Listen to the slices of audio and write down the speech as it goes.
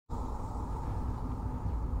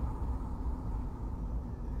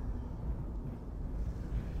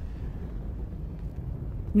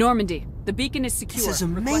Normandy, the beacon is secure. This is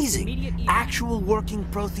Request amazing. immediate evac. Actual working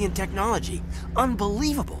Prothean technology.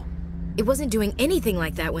 Unbelievable. It wasn't doing anything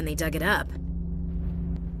like that when they dug it up.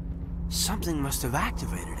 Something must have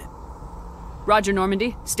activated it. Roger,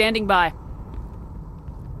 Normandy. Standing by.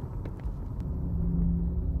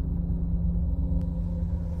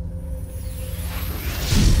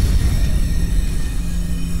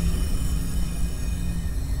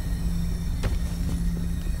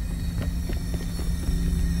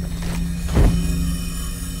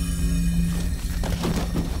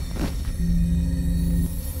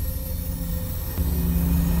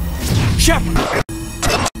 Shepard!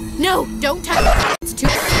 No, don't touch it. It's too...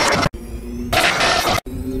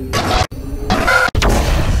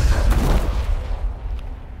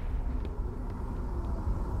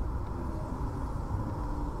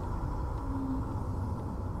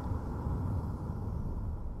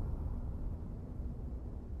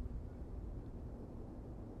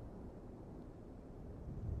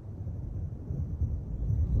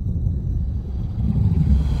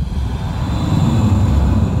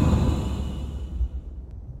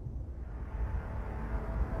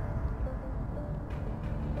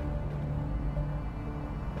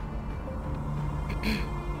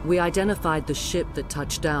 We identified the ship that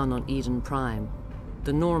touched down on Eden Prime.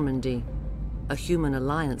 The Normandy. A human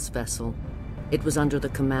alliance vessel. It was under the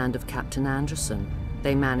command of Captain Anderson.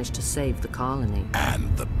 They managed to save the colony.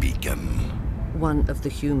 And the beacon. One of the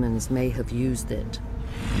humans may have used it.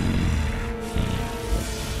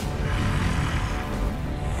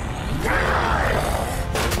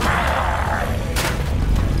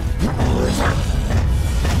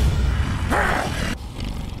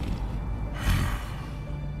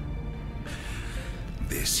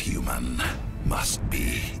 This human must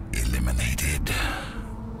be eliminated.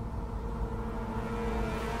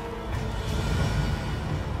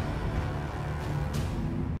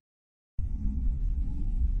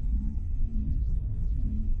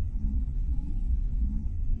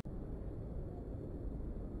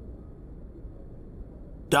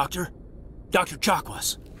 Doctor? Dr.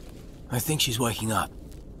 Chakwas. I think she's waking up.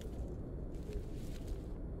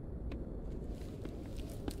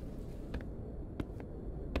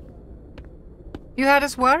 You had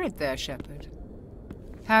us worried there, Shepard.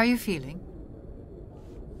 How are you feeling?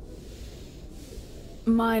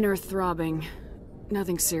 Minor throbbing.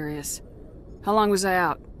 Nothing serious. How long was I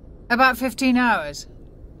out? About 15 hours.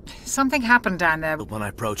 Something happened down there. When I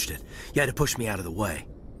approached it, you had to push me out of the way.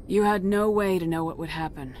 You had no way to know what would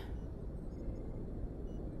happen.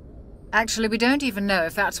 Actually, we don't even know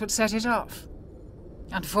if that's what set it off.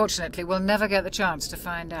 Unfortunately, we'll never get the chance to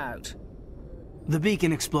find out. The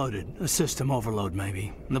beacon exploded. A system overload,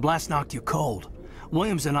 maybe. The blast knocked you cold.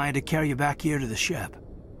 Williams and I had to carry you back here to the ship.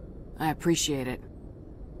 I appreciate it.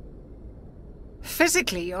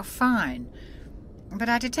 Physically, you're fine. But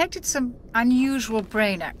I detected some unusual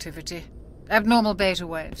brain activity. Abnormal beta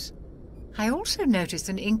waves. I also noticed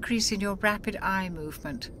an increase in your rapid eye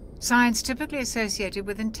movement. Signs typically associated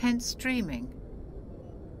with intense dreaming.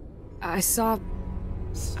 I saw...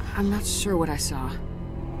 I'm not sure what I saw.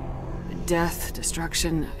 Death,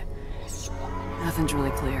 destruction... Nothing's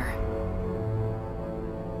really clear.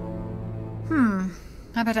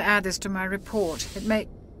 I better add this to my report. It may...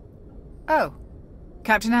 Oh,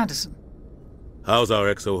 Captain Anderson. How's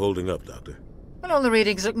our XO holding up, Doctor? Well, all the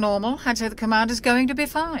readings look normal. I'd say the commander's going to be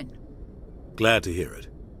fine. Glad to hear it.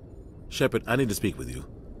 Shepard, I need to speak with you.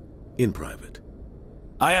 In private.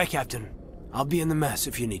 Aye, aye, Captain. I'll be in the mess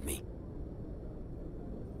if you need me.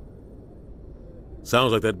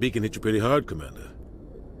 Sounds like that beacon hit you pretty hard, Commander.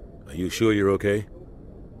 Are you sure you're okay?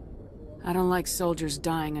 I don't like soldiers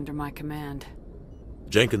dying under my command.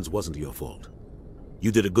 Jenkins wasn't your fault.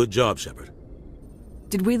 You did a good job, Shepard.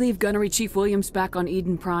 Did we leave Gunnery Chief Williams back on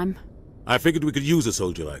Eden Prime? I figured we could use a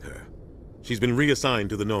soldier like her. She's been reassigned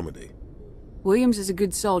to the Normandy. Williams is a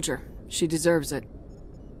good soldier. She deserves it.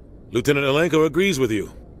 Lieutenant Alenko agrees with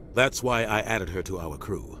you. That's why I added her to our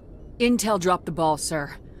crew. Intel dropped the ball,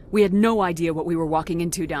 sir. We had no idea what we were walking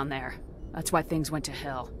into down there. That's why things went to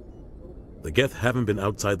hell. The Geth haven't been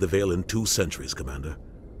outside the Veil in 2 centuries, Commander.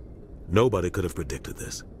 Nobody could have predicted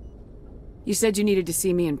this. You said you needed to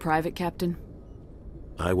see me in private, Captain?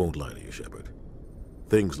 I won't lie to you, Shepard.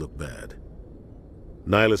 Things look bad.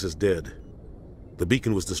 Nihilus is dead. The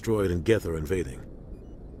beacon was destroyed and Geth are invading.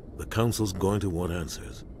 The Council's going to want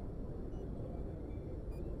answers.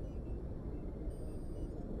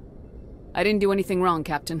 I didn't do anything wrong,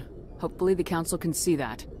 Captain. Hopefully the Council can see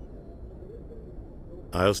that.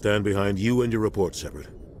 I'll stand behind you and your report, Shepard.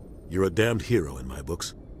 You're a damned hero in my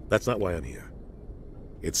books. That's not why I'm here.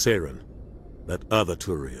 It's Saren, that other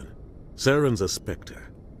Turian. Saren's a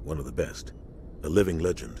Spectre. one of the best, a living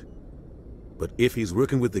legend. But if he's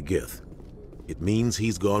working with the Gith, it means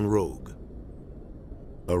he's gone rogue.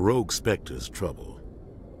 A rogue Spectre's trouble.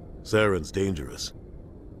 Saren's dangerous,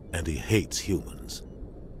 and he hates humans.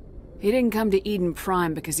 He didn't come to Eden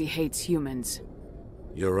Prime because he hates humans.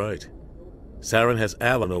 You're right. Saren has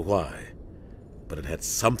Al know why, but it had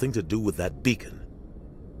something to do with that beacon.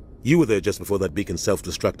 You were there just before that beacon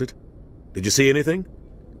self-destructed. Did you see anything?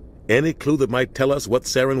 Any clue that might tell us what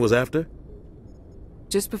Saren was after?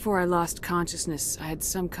 Just before I lost consciousness, I had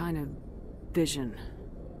some kind of vision.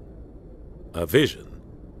 A vision?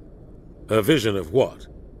 A vision of what?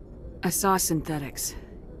 I saw synthetics.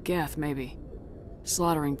 Geth, maybe.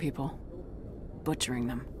 Slaughtering people. Butchering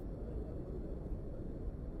them.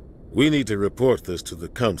 We need to report this to the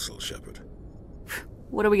Council, Shepard.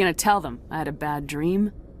 What are we gonna tell them? I had a bad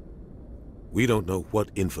dream? We don't know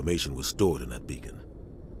what information was stored in that beacon.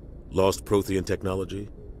 Lost Prothean technology?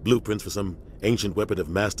 Blueprints for some ancient weapon of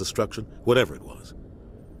mass destruction? Whatever it was.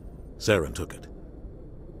 Saren took it.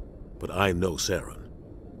 But I know Saren.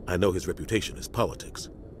 I know his reputation is politics.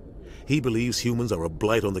 He believes humans are a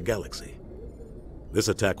blight on the galaxy. This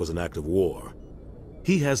attack was an act of war.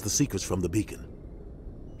 He has the secrets from the beacon.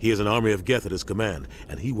 He has an army of Geth at his command,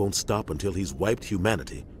 and he won't stop until he's wiped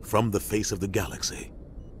humanity from the face of the galaxy.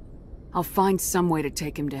 I'll find some way to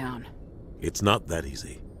take him down. It's not that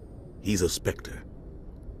easy. He's a Spectre.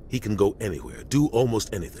 He can go anywhere, do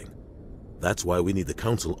almost anything. That's why we need the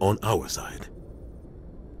Council on our side.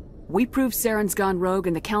 We prove Saren's gone rogue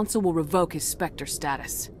and the Council will revoke his Spectre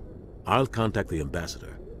status. I'll contact the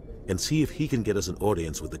Ambassador and see if he can get us an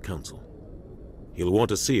audience with the Council. He'll want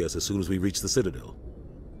to see us as soon as we reach the Citadel.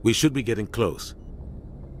 We should be getting close.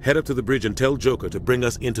 Head up to the bridge and tell Joker to bring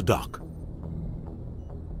us into dock.